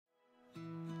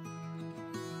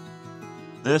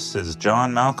This is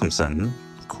John Malcolmson,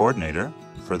 coordinator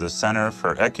for the Center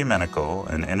for Ecumenical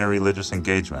and Interreligious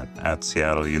Engagement at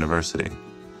Seattle University.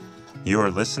 You are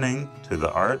listening to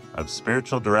the Art of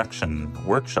Spiritual Direction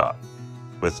workshop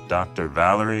with Dr.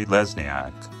 Valerie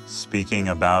Lesniak speaking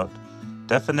about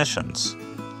definitions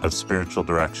of spiritual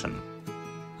direction.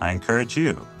 I encourage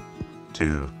you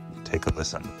to take a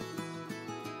listen.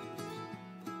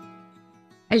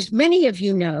 As many of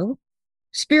you know,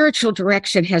 spiritual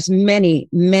direction has many,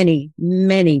 many,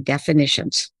 many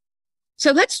definitions.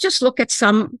 So let's just look at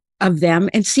some of them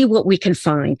and see what we can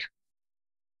find.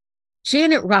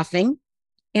 Janet Ruffing,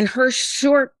 in her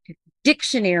short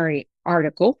dictionary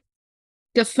article,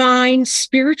 defines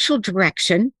spiritual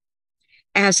direction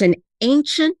as an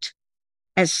ancient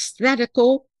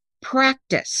aesthetical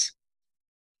practice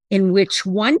in which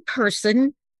one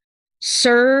person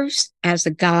serves as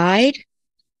a guide,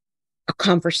 a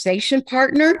conversation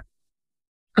partner,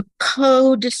 a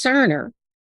co-discerner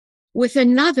with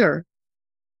another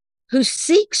who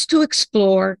seeks to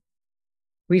explore,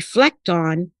 reflect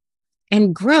on,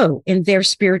 and grow in their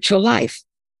spiritual life.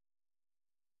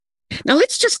 Now,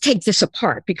 let's just take this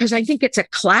apart because I think it's a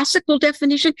classical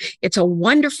definition. It's a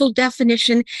wonderful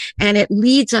definition, and it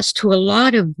leads us to a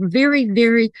lot of very,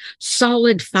 very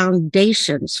solid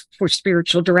foundations for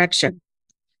spiritual direction.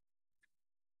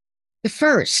 The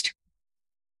first,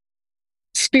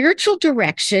 spiritual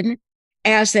direction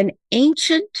as an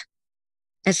ancient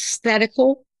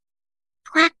aesthetical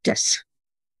practice.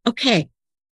 Okay,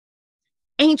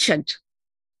 ancient.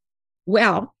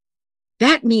 Well,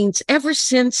 that means ever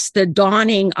since the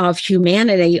dawning of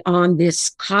humanity on this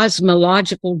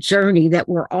cosmological journey that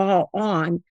we're all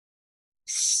on,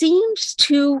 seems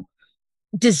to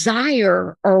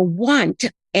desire or want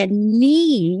and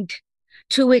need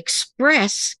to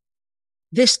express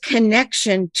this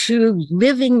connection to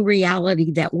living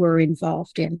reality that we're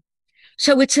involved in.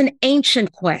 So it's an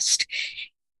ancient quest.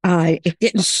 It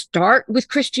didn't start with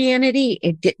Christianity.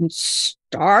 It didn't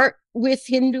start with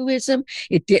Hinduism.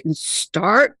 It didn't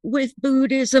start with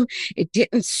Buddhism.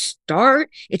 It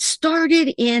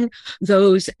started in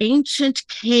those ancient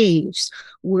caves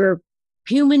where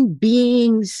human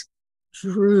beings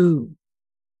drew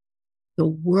the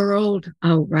world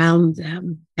around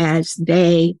them as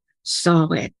they saw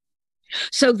it.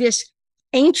 So this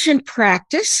ancient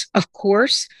practice, of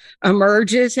course,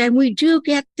 emerges, and we do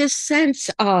get this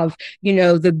sense of,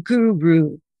 the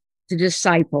guru, the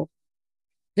disciple,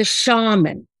 the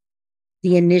shaman,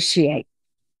 the initiate,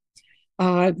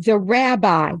 the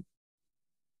rabbi,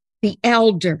 the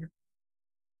elder,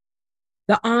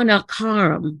 the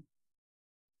anakaram,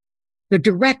 the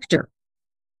director,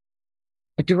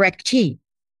 the directee.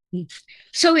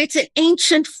 So it's an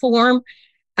ancient form,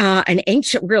 an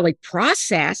ancient really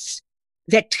process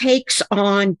that takes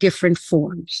on different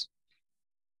forms.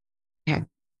 Okay.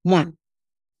 One,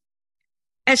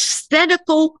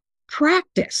 aesthetical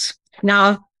practice.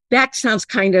 Now, that sounds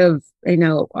kind of,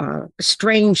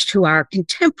 strange to our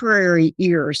contemporary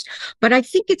ears, but I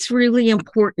think it's really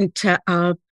important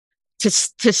to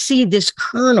see this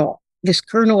kernel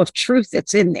of truth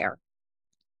that's in there.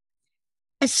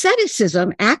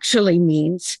 Asceticism actually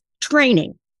means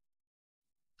training,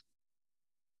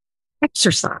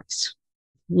 exercise.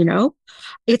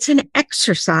 It's an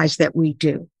exercise that we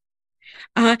do.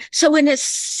 So an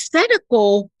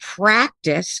aesthetical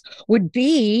practice would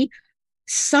be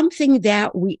something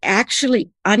that we actually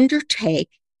undertake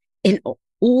in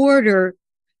order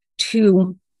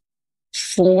to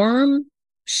form,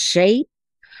 shape,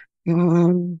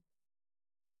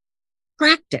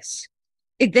 practice,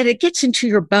 that it gets into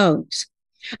your bones.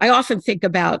 I often think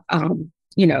about,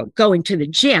 going to the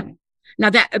gym. Now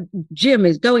that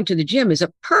going to the gym is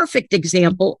a perfect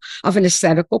example of an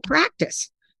ascetical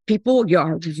practice. People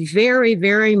are very,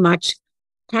 very much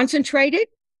concentrated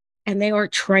and they are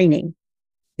training.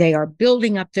 They are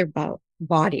building up their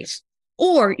bodies.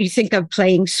 Or you think of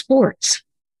playing sports.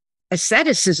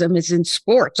 Asceticism is in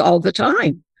sports all the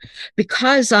time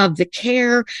because of the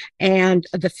care and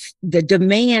the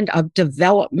demand of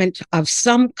development of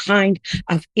some kind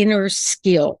of inner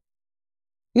skill.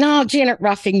 Now, Janet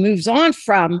Ruffing moves on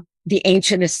from the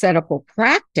ancient ascetical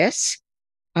practice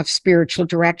of spiritual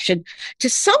direction to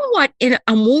somewhat in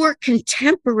a more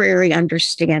contemporary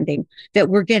understanding that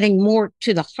we're getting more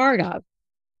to the heart of,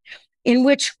 in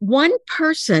which one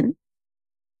person,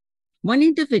 one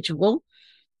individual,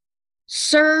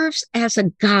 serves as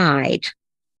a guide,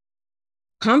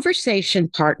 conversation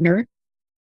partner,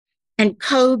 and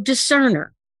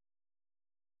co-discerner.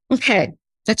 Okay,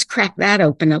 let's crack that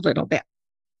open a little bit.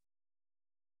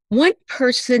 One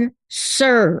person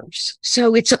serves.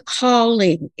 So it's a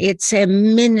calling, it's a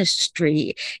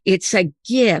ministry, it's a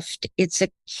gift, it's a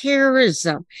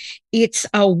charism, it's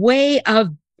a way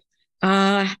of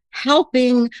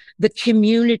helping the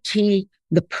community,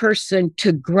 the person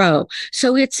to grow.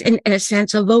 So it's, in a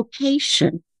sense, a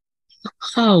vocation, a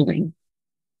calling.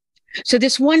 So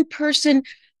this one person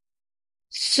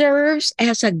serves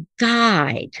as a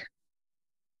guide.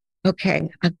 Okay,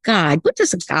 a guide. What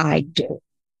does a guide do?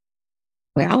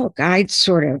 Well, a guide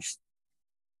sort of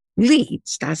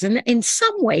leads, doesn't it? In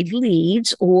some way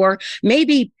leads, or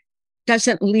maybe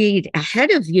doesn't lead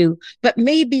ahead of you, but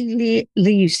maybe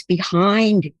leaves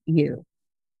behind you.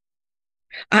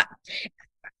 Uh,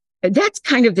 that's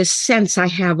kind of the sense I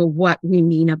have of what we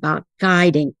mean about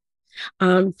guiding.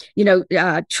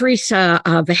 Teresa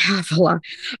of Avila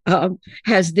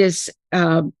has this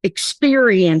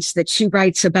experience that she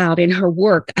writes about in her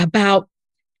work about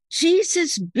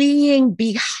Jesus being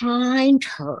behind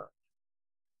her.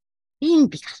 Being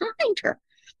behind her.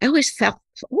 I always felt,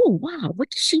 oh, wow, what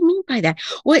does she mean by that?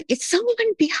 Well, it's someone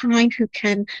behind who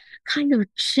can kind of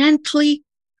gently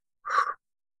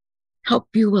help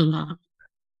you along.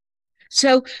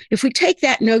 So if we take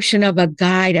that notion of a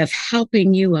guide of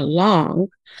helping you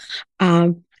along,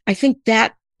 I think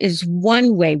that is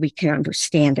one way we can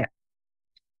understand it.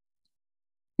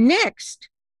 Next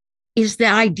is the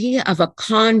idea of a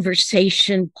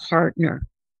conversation partner.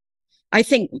 I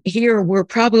think here we're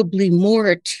probably more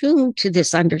attuned to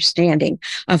this understanding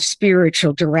of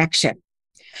spiritual direction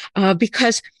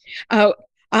because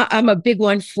I'm a big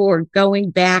one for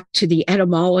going back to the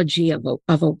etymology of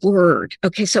a word.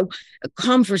 Okay, so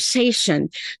conversation,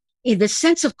 in the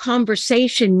sense of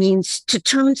conversation means to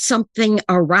turn something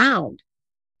around.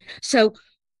 So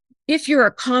if you're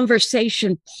a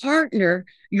conversation partner,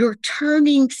 you're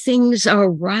turning things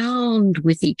around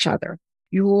with each other.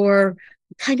 You're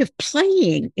kind of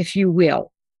playing, if you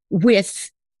will, with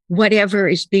whatever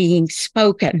is being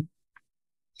spoken.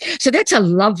 So that's a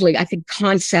lovely, I think,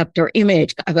 concept or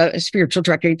image of a spiritual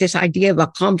director, this idea of a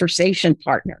conversation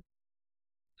partner.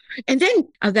 And then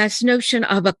this notion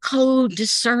of a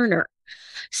co-discerner,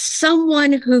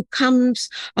 someone who comes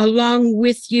along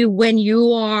with you when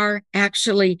you are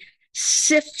actually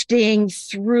sifting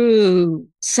through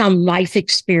some life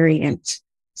experience,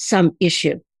 some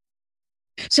issue.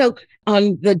 So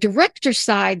on the director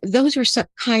side, those are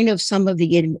some of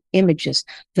the images: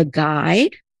 the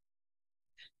guide,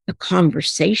 the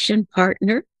conversation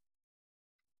partner,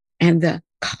 and the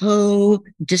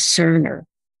co-discerner.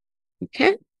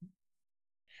 Okay.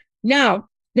 Now,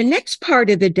 the next part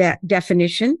of the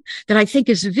definition that I think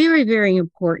is very, very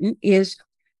important is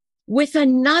with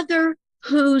another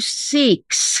who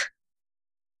seeks.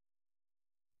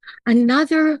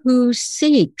 Another who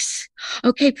seeks.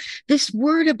 Okay, this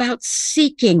word about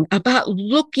seeking, about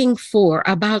looking for,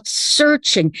 about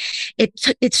searching,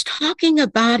 it's talking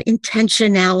about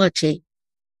intentionality.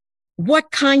 What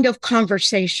kind of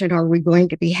conversation are we going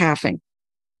to be having?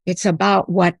 It's about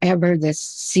whatever the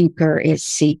seeker is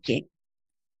seeking.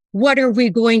 What are we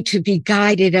going to be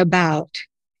guided about?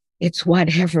 It's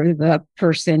whatever the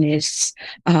person is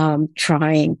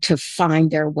trying to find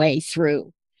their way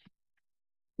through.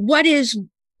 What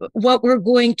we're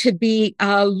going to be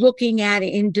looking at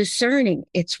in discerning?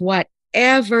 It's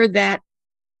whatever that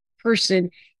person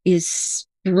is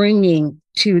bringing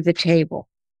to the table.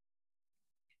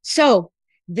 So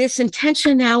this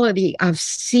intentionality of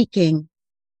seeking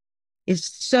is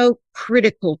so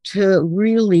critical to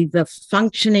really the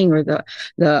functioning or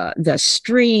the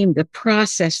stream, the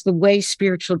process, the way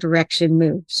spiritual direction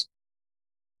moves.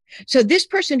 So this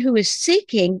person who is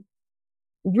seeking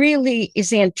really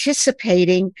is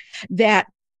anticipating that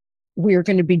we're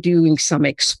going to be doing some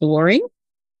exploring.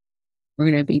 We're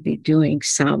going to be doing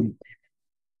some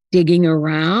digging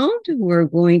around. We're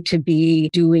going to be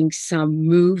doing some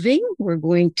moving. We're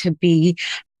going to be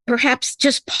perhaps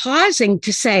just pausing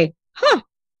to say,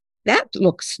 that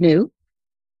looks new.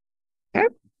 Okay.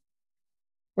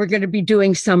 We're going to be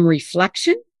doing some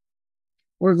reflection.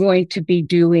 We're going to be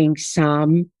doing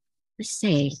some, let's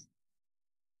say,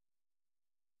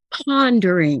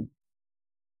 pondering.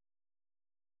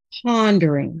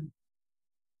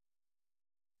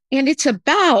 And it's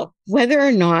about whether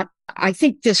or not, I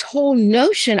think this whole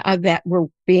notion of that we're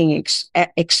being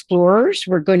explorers,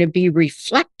 we're going to be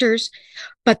reflectors,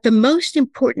 but the most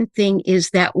important thing is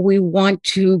that we want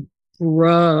to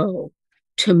grow,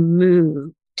 to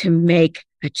move, to make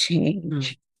a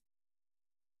change,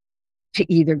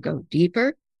 to either go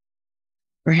deeper,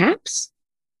 perhaps,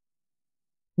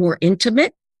 more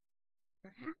intimate,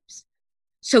 perhaps.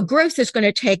 So growth is going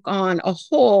to take on a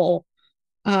whole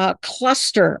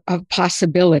cluster of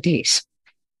possibilities.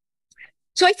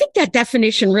 So I think that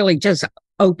definition really does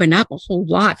open up a whole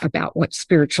lot about what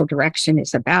spiritual direction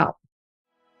is about.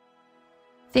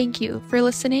 Thank you for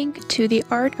listening to the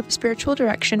Art of Spiritual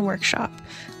Direction workshop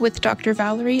with Dr.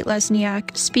 Valerie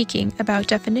Lesniak speaking about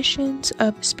definitions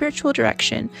of spiritual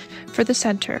direction for the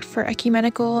Center for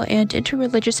Ecumenical and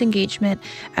Interreligious Engagement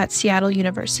at Seattle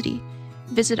University.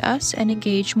 Visit us and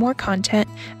engage more content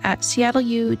at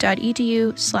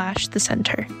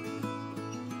seattleu.edu/thecenter.